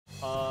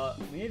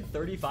We need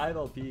 35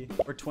 LP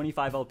or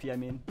 25 LP. I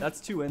mean,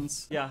 that's 2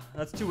 wins. Yeah,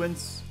 that's 2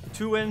 wins.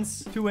 2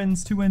 wins. 2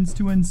 wins. 2 wins.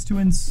 2 wins. 2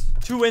 wins.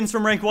 2 wins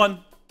from rank 1.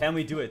 Can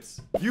we do it?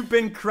 You've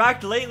been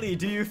cracked lately.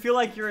 Do you feel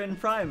like you're in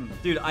prime?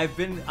 Dude,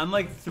 I'm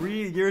like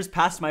 3 years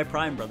past my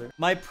prime, brother.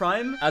 My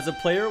prime as a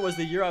player was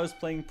the year I was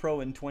playing pro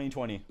in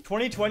 2020.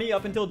 2020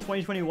 up until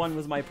 2021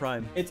 was my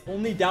prime. It's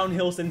only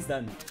downhill since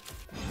then.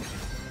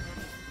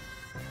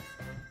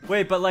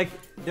 Wait, but like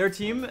their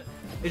team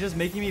is just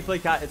making me play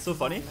cat. It's so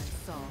funny.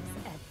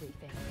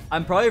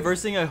 I'm probably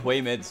versing a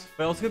Hui mid,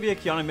 but also could be a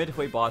Kiana mid,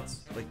 Hui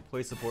bots, like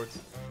Hui supports.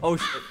 Oh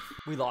shit,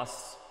 we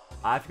lost.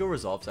 I have to go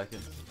resolve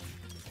second.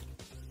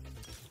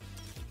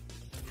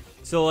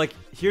 So like,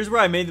 here's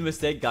where I made the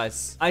mistake,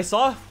 guys. I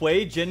saw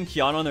Hui, Jin,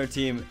 Kiana on their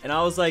team, and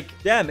I was like,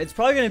 damn, it's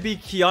probably gonna be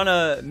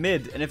Kiana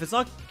mid. And if it's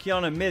not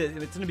Kiana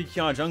mid, it's gonna be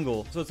Kiana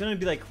jungle. So it's gonna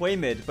be like Hui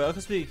mid, but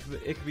it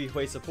could be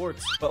Hui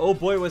supports. But oh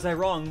boy, was I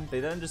wrong.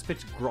 They then just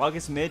pitched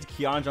Gragas mid,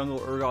 Kiana jungle,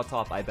 Urgot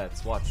top, I bet.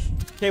 Watch.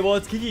 Okay, well,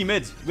 it's Kiki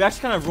mid. We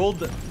actually kind of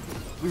rolled it.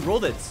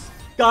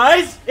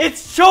 Guys,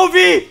 it's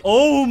Chovy!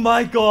 Oh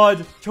my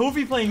god.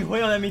 Chovy playing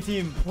Hui on enemy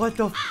team. What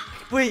the f?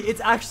 Wait,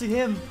 it's actually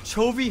him.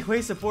 Chovy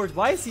Hui support.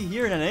 Why is he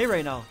here in NA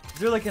right now?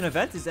 Is there like an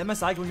event? Is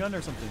MSI going on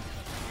or something?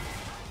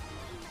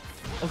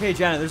 Okay,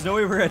 Janet, there's no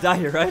way we're gonna die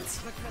here, right?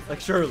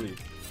 Like, surely.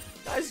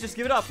 Guys, just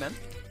give it up, man.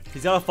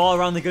 He's gotta fall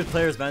around the good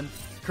players, man.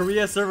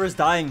 Korea server's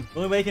dying.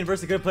 The only way he can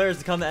verse the good players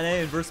is to come to NA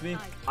and verse me.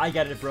 I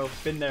get it, bro.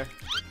 Been there.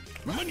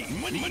 Money,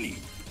 money, money.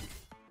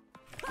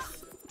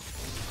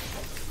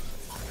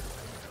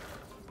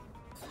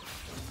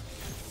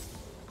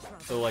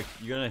 So like,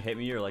 you're gonna hit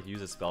me or like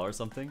use a spell or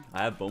something?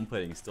 I have bone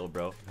plating still,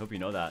 bro. I hope you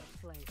know that.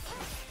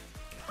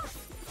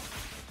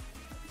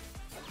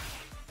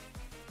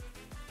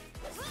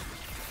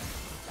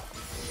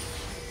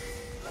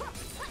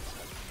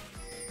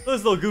 Oh,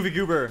 this little goofy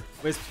goober.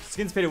 Wait, his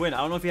skin's pay to win. I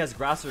don't know if he has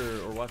grass or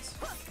what.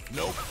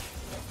 Nope.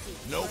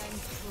 Nope.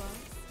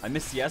 I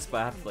missed CS, but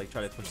I have to like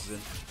try to push this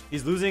in.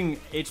 He's losing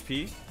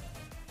HP.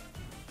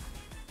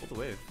 Hold the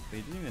wave. But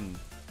he didn't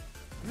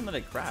even let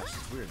it crash.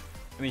 It's weird.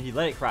 I mean, he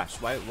let it crash.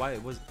 Why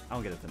it was... I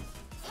don't get it then.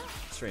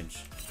 Strange.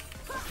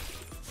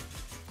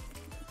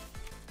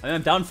 I mean,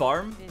 I'm down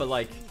farm, but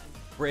like,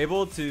 we're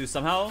able to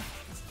somehow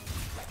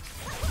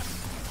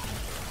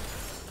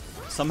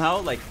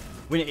like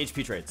win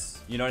HP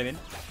trades. You know what I mean?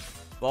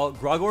 Well,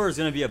 Grogor is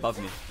gonna be above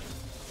me,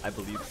 I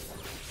believe.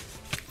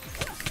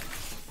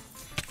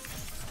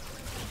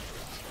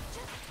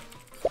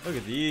 Look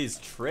at these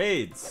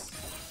trades.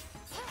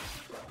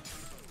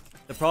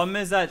 The problem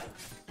is that...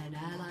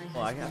 Oh,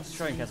 I have to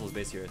try and cancel his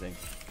base here, I think.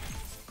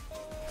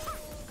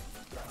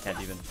 Can't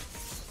even.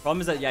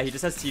 Problem is that, yeah, he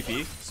just has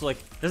TP. So, like,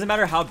 doesn't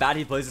matter how bad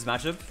he plays this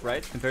matchup,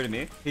 right? Compared to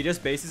me. He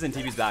just bases and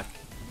TP's back.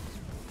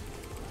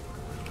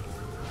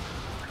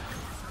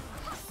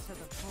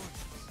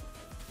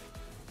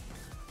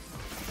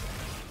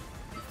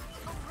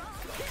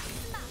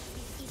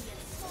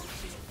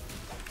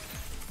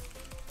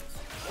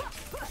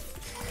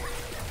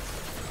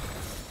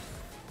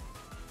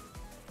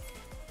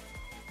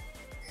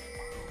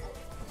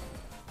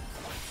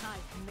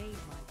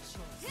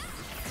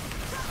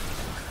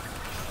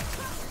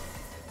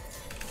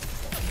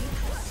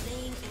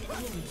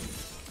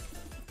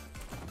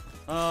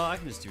 I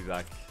can just do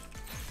back.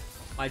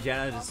 My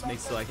Janna just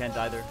makes so I can't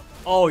die there.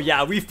 Oh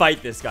yeah, we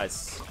fight this,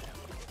 guys.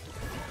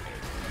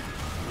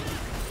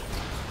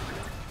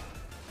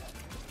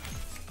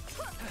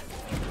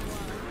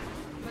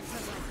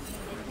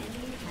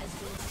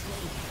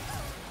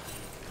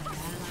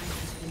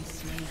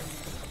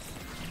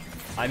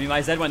 I mean,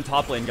 my Zed went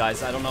top lane,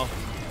 guys. I don't know.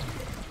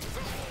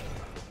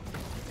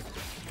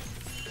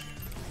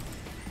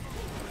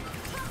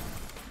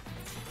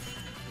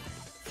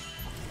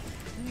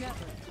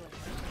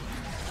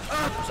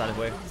 Push out of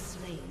the way.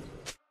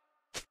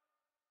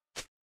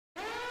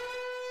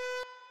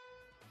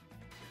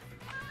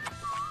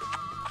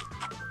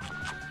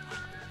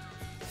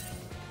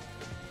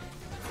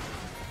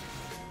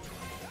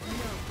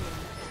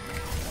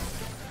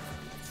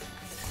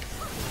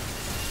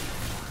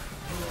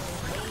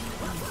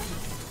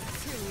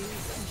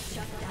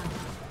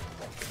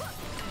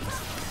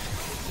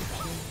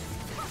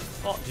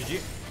 Oh,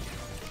 GG.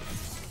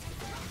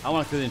 I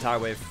want to clear the entire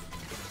wave.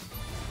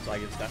 So I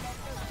get this guy.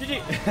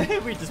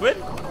 GG! We just win?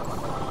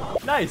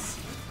 Nice!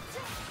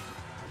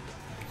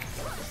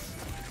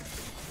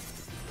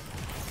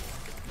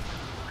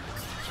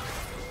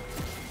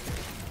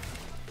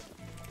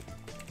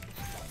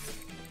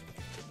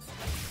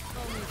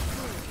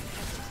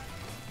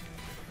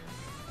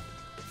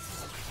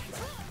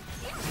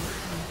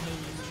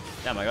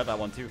 Damn, I got that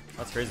one too.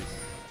 That's crazy.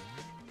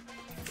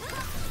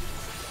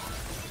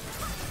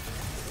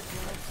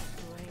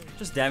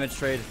 Just damage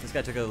trade. This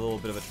guy took a little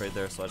bit of a trade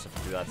there, so I just have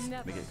to do that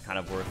to make it kind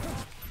of work.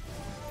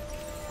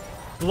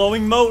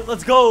 Glowing moat,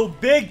 let's go!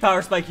 Big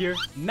power spike here.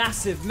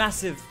 Massive,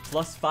 massive.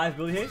 Plus 5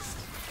 ability haste.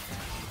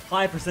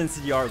 5%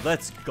 CDR,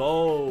 let's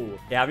go!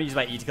 Yeah, having to use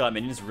my E to kill that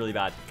minion is really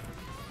bad.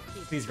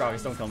 Please,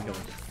 Gragas, don't kill him, kill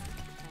him.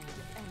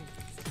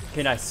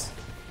 Okay, nice.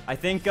 I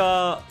think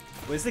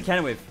Wait, this is the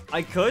cannon wave.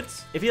 I could.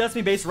 If he lets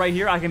me base right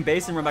here, I can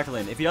base and run back to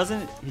lane. If he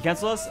doesn't, he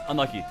cancels us.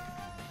 Unlucky.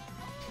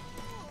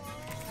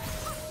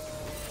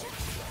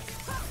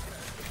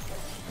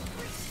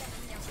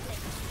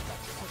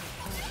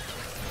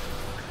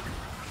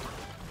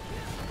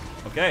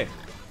 Okay.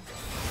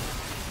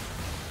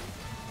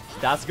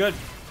 That's good.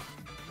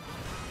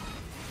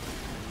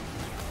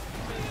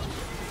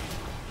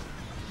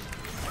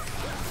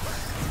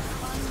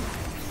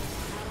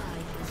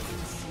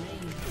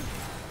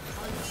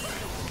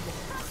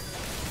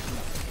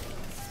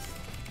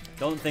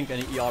 Don't think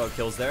any E-auto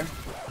kills there.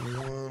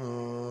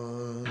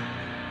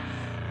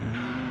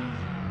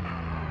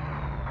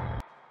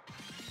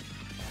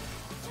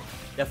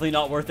 Definitely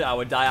not worth it. I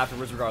would die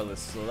afterwards regardless.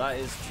 So that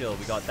is chill.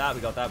 We got that,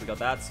 we got that, we got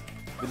that.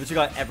 We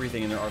literally got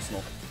everything in their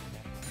arsenal.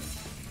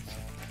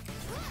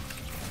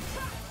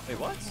 Wait,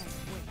 what?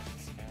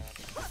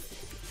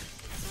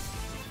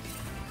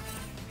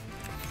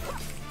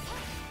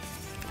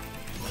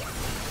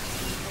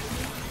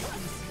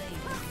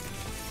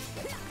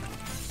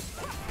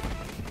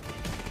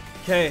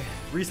 Okay,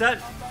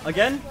 reset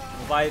again.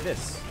 We'll buy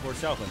this for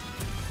Shaolin.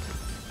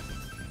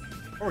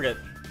 Or we'll get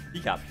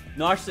decap.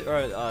 No, actually,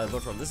 or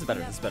Lord From. This is better.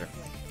 This is better.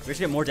 We actually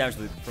get more damage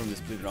from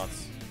this, believe it or not,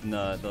 than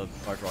the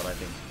large rod, I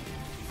think.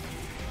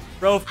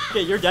 Bro, f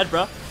it, you're dead,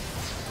 bro.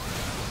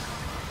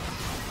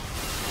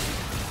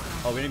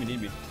 Oh, we didn't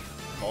even need me.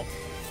 Oh.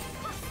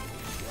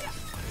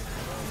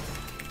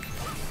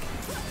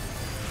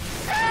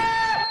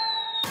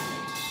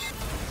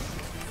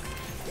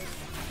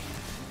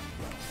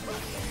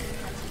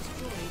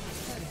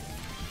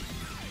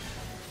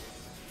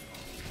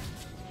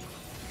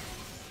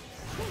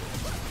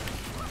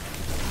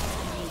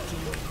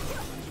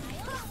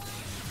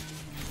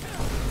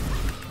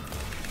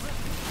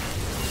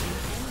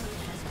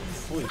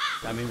 Holy,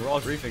 I mean, we're all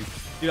griefing.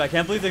 Dude, I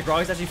can't believe the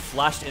Grog's actually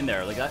flashed in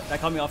there. Like,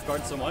 that caught me off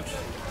guard so much.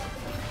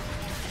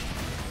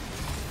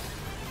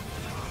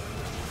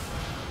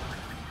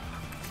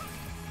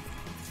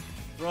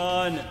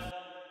 Run!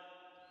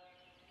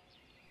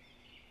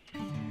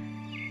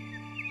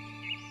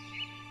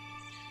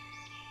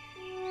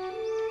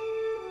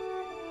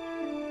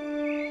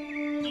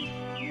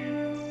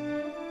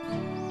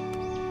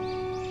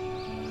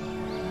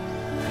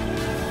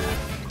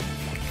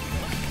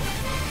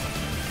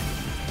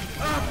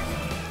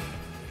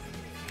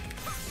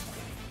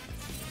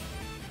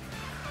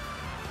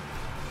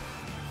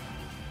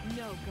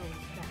 No going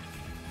back.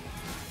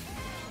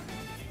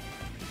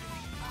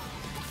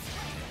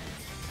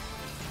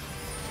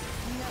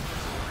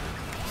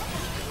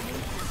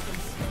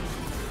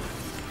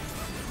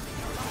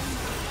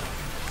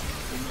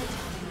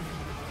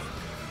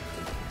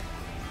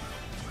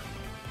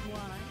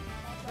 Why?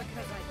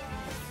 Because I can.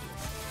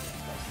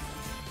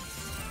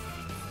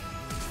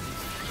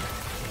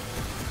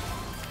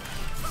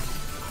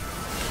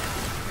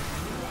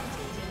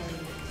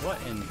 What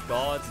in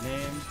God's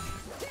name?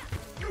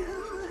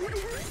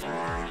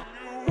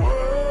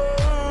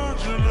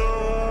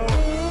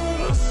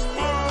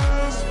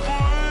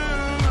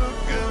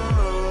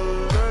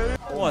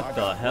 What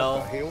the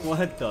hell?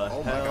 What the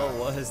hell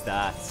was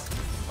that?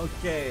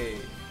 Okay,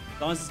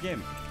 balance this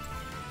game.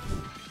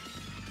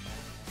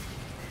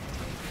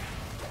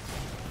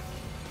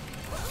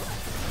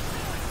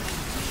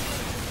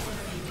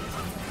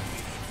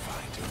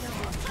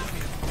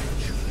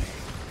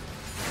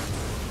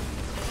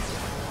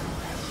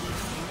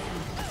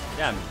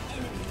 Damn.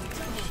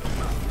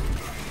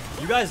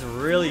 You guys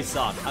really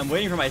suck. I'm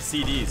waiting for my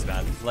CDs,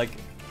 man. Like,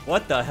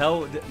 what the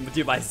hell?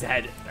 Dude, my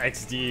Zed.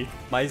 XD.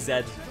 My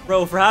Zed.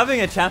 Bro, for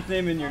having a champ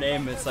name in your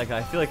name, it's like,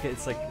 I feel like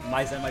it's like,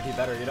 my Zed might be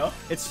better, you know?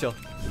 It's chill.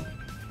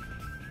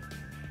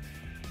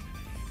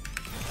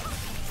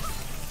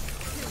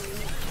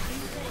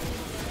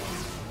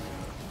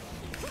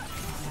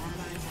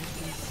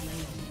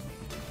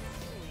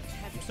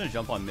 I'm just gonna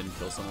jump on mid and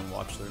kill someone.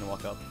 Watch, they're gonna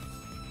walk up.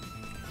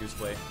 Here's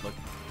play. Look.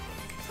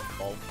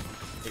 Ball.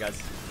 Hey,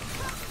 guys.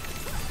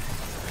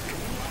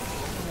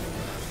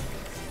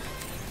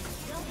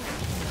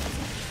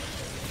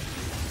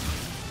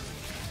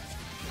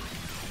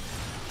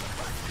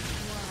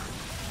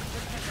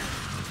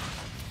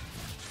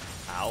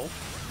 Ow.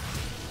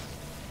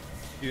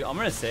 Dude, I'm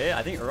gonna say it.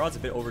 I think Urod's a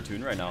bit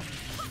overtuned right now.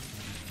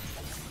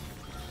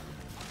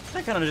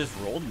 That kind of just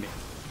rolled me.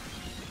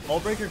 Ball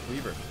breaker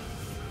cleaver.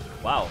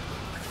 Wow.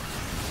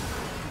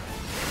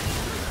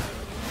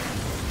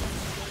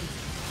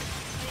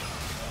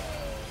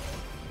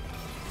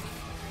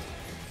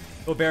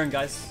 Go Baron,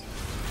 guys.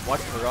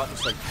 Watch Urod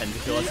just like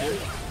Pentakill us here.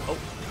 Oh.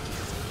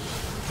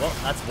 Well,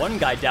 that's one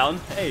guy down.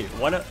 Hey,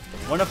 one of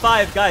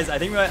 5, guys. I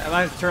think I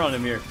might have to turn on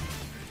him here.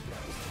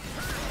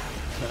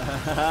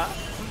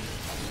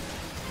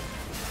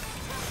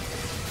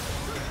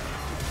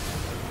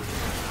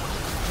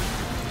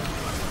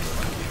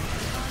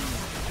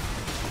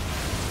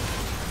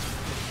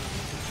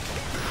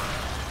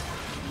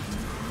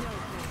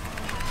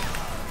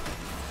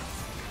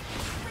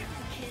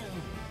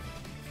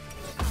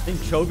 I think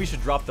Chovy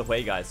should drop the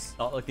way, guys.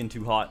 Not looking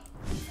too hot.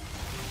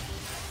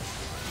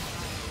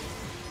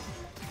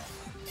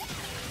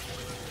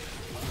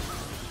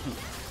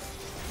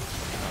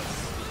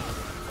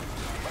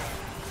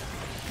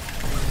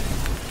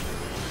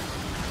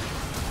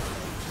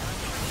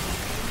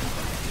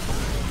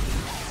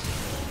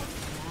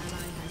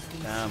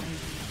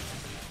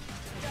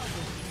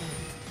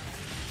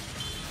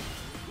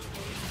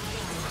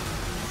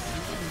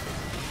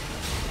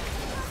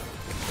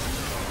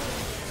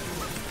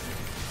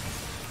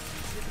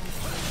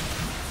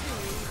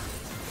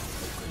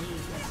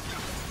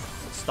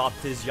 stopped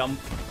his jump.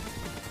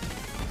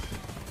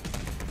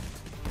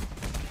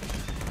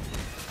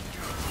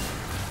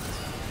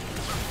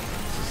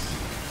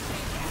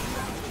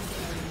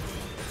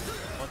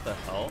 What the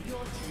hell?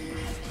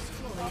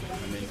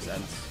 That makes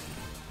sense.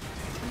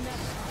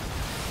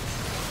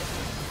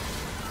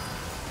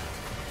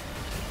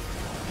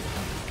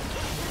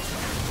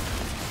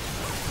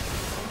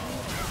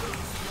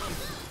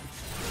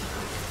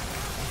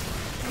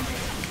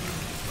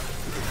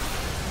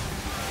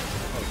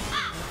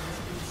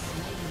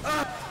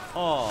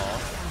 Oh.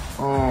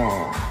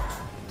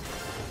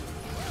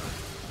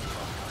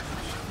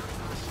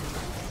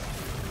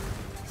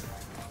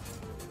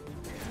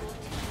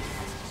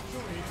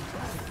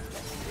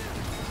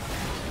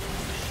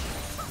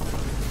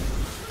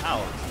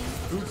 Ow.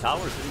 2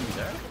 towers hitting me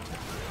there?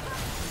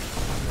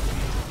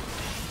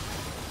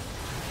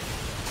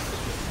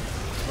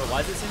 Bro,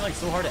 why does it seem like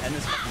so hard to end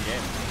this fucking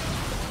game?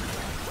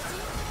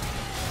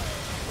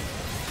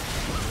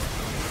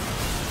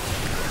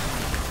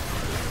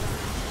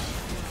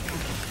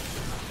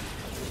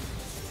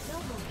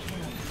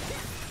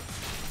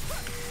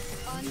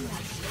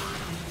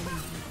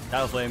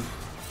 Battle flame.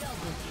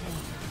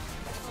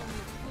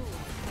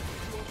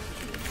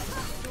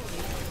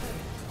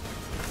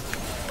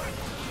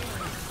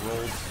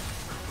 Rolled.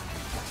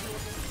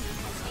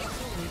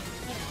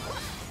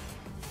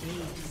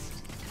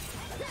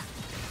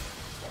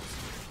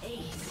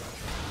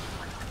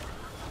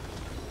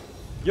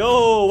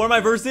 Yo, what am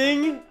I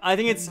versing? I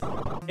think it's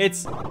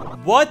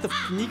what the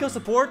Nico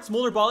support,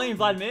 Smolder bot lane, and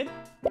Vlad mid.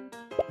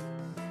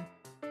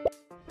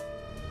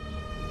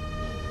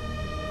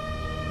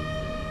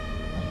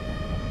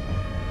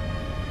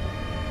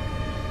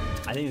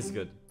 I think this is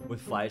good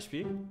with fly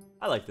HP.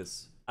 I like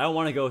this. I don't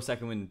want to go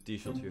second win D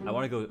shield here. I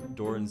want to go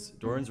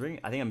Doran's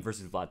ring. I think I'm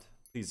versus Vlad.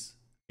 Please.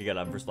 You get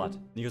I'm versus Vlad.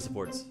 Nico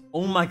supports.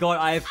 Oh my god,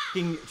 I have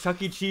fucking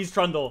Chuck E. Cheese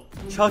Trundle.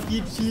 Chuck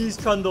E. Cheese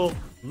Trundle.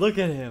 Look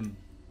at him.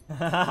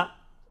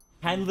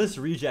 Handless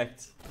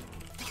reject.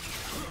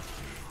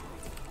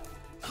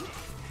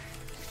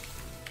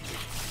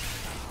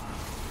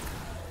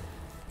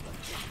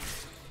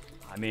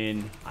 I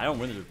mean, I don't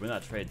win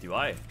that trade, do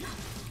I?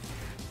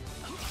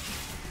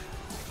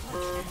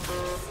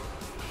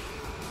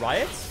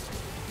 Riot?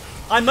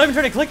 I'm not even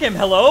trying to click him.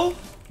 Hello?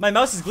 My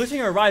mouse is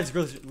glitching or Riot's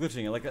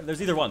glitching. Like,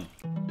 there's either one.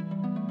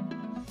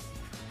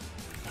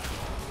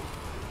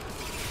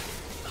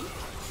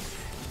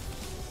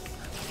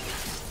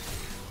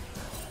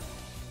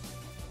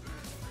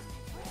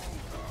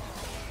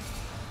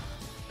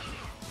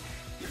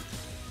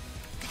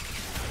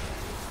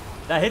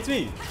 That hits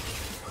me.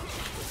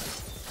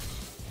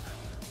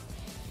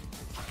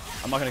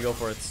 I'm not gonna go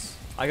for it.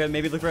 I could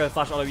maybe look for a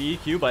flash auto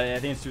EQ, but I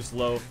think it's too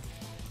slow.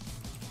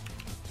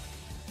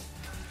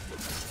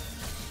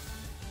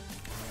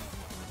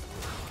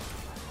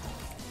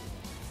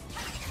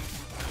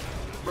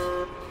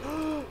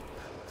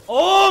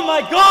 Oh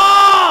my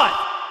god!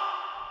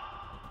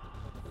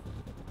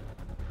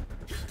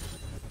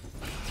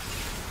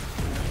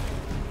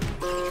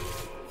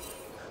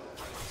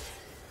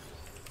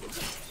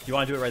 You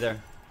want to do it right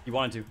there. You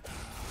wanted to.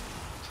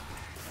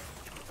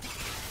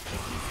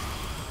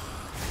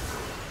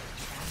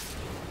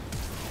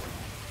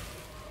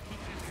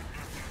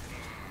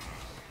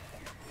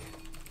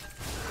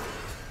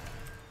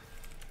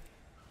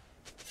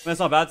 That's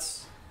not bad.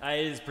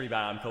 It is pretty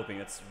bad. I'm coping.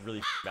 It's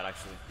really bad,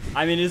 actually.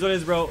 I mean, it is what it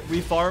is, bro.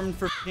 We farmed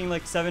for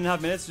like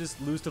 7.5 minutes,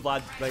 just lose to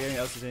Vlad by getting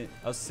out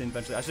sustain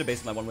eventually. I should have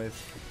based my one wave.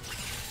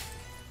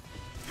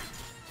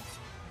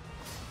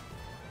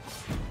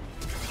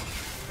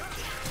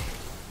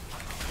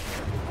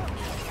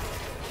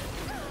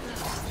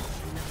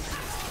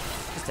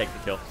 Just take the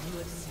kill.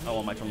 I don't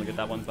want my turn to get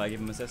that one, but I gave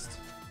him assist.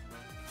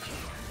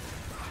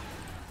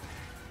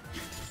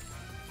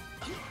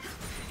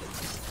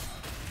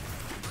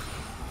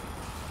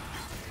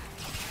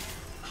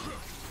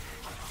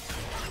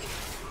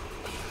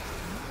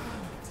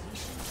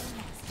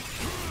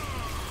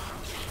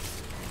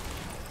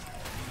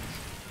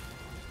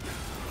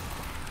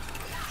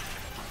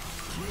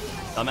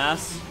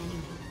 Dumbass.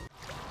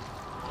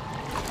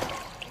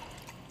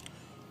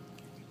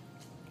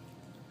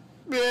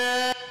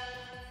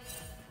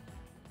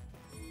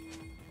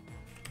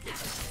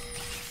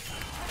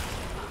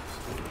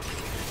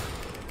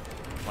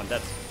 One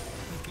dead.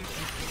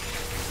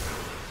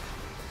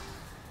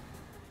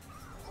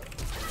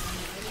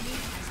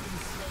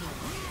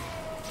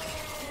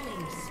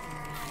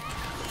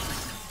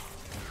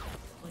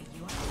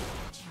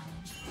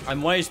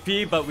 I'm 1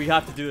 HP, but we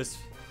have to do this.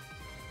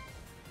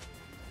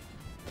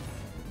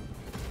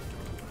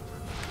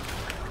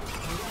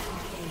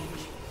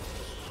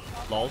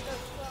 Lol.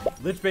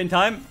 Lichbane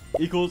time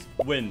equals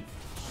win.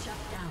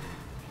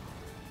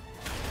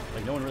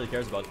 Like, no one really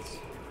cares about this.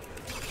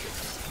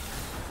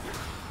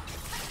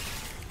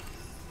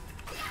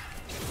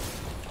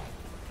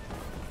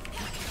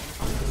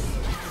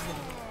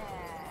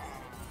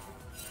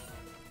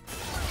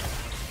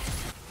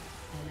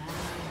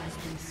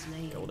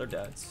 Yeah, well, they're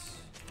dads.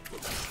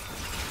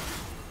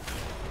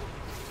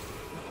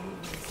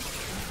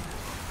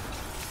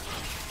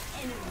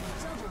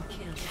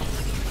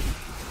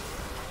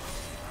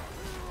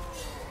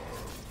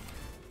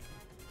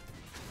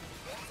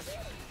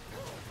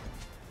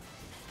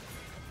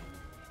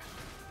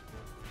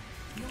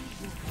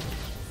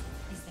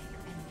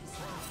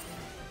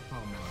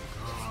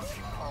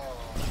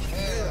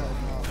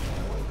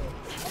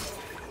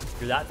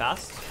 You're that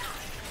fast?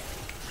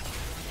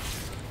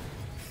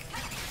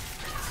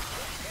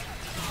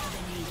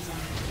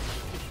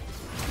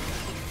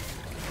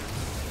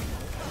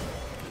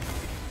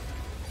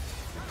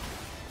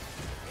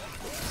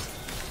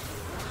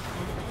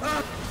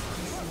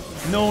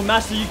 No,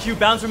 Master UQ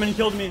bounced from and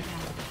killed me.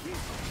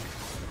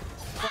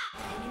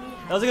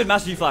 That was a good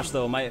Master U flash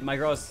though. My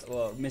girl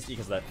was missed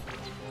because of that.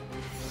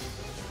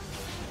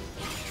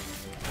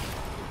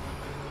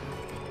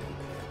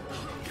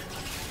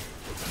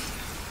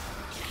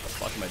 What the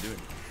fuck am I doing?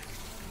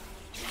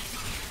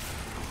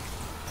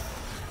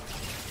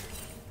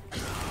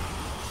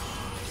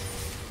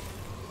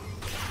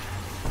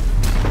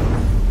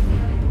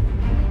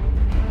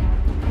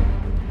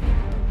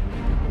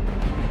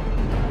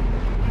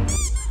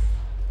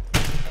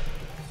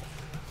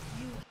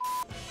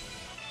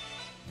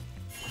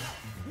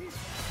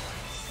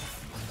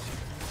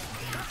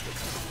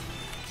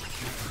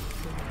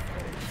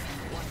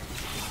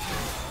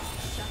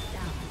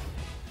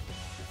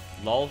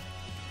 Lol.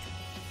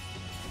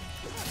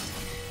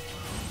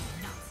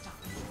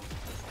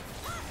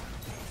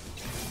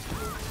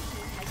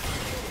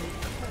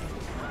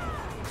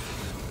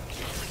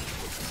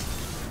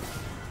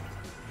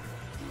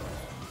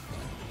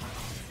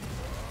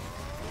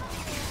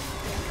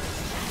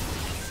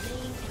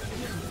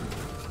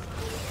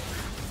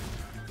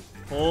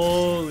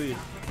 Holy.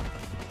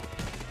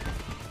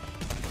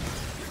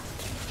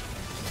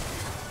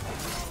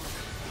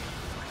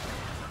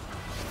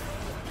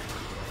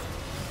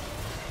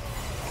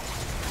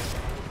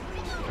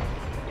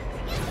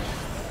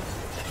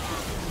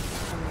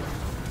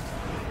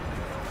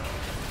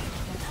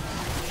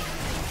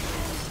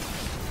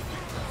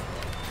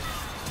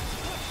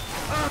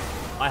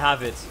 I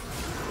have it.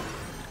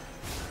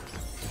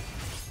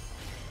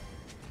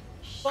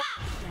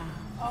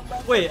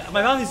 Wait,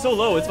 my bounty's so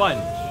low, it's fine.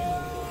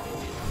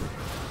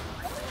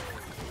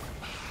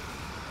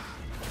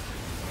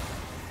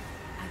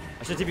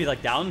 I should TP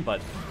like down,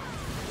 but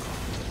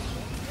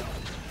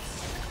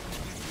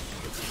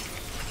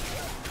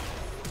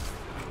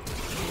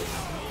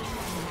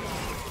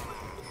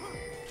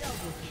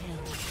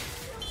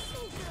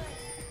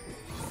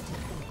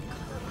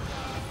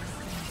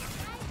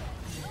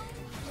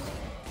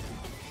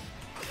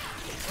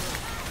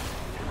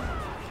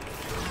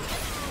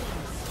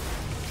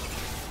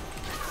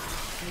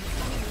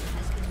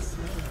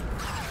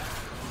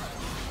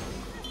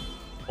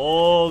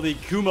holy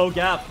Kumo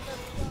gap.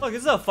 Look,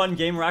 this is a fun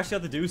game. We're actually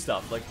have to do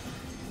stuff. Like,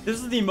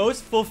 this is the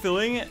most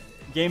fulfilling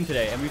game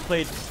today, and we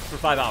played for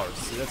 5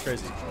 hours. Dude, that's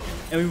crazy.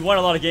 And we won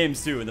a lot of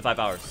games too in the 5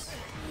 hours.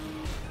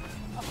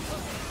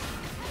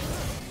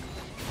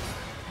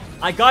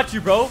 I got you,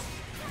 bro.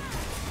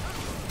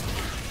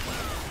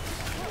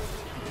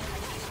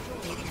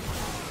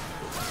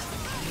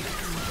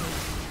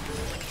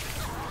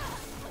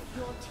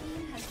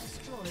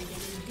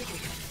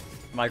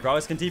 My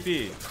Gravis can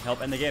TP.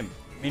 Help end the game.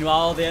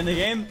 Meanwhile, they end the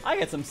game. I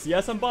get some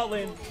CS on bot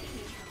lane.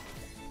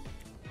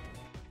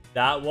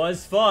 That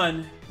was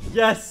fun.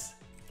 Yes.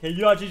 Okay, you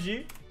got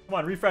GG. Come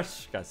on,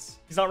 refresh, guys.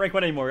 He's not rank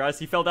 1 anymore, guys.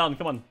 He fell down.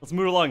 Come on. Let's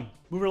move along.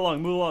 Move it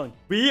along. Move along.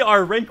 We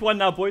are rank 1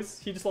 now, boys.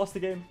 He just lost the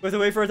game. We have to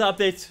wait for it to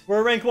update.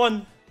 We're rank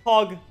 1.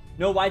 Hog.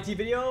 No YT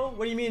video?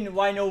 What do you mean,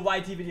 why no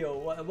YT video?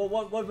 What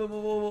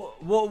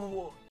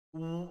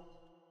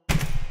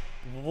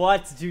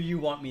do you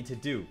want me to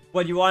do?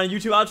 What, you want a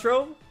YouTube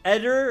outro?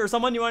 Editor or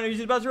someone, you want a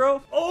YouTube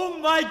outro? Oh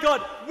my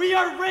god, we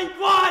are rank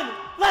 1!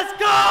 Let's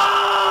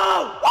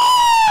go!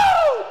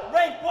 Woo!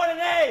 Rank 1 and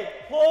A!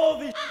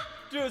 Holy shit.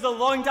 Dude, it was a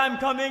long time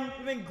coming.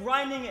 We've been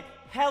grinding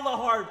hella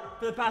hard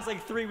for the past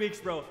like 3 weeks,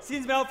 bro.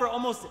 Season's been out for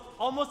almost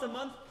a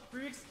month.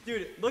 3 weeks?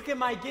 Dude, look at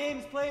my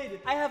games played.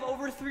 I have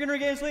over 300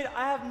 games played.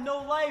 I have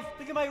no life.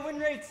 Look at my win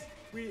rates.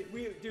 We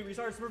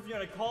started smurfing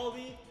on a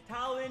Callie,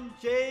 Talon,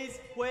 Jays,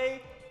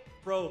 Huey.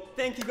 Bro,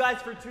 thank you guys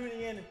for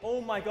tuning in.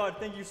 Oh my god,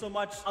 thank you so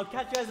much. I'll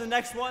catch you guys in the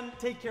next one.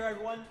 Take care,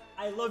 everyone.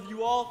 I love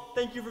you all.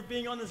 Thank you for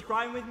being on this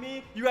grind with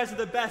me. You guys are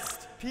the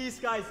best. Peace,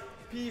 guys.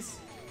 Peace.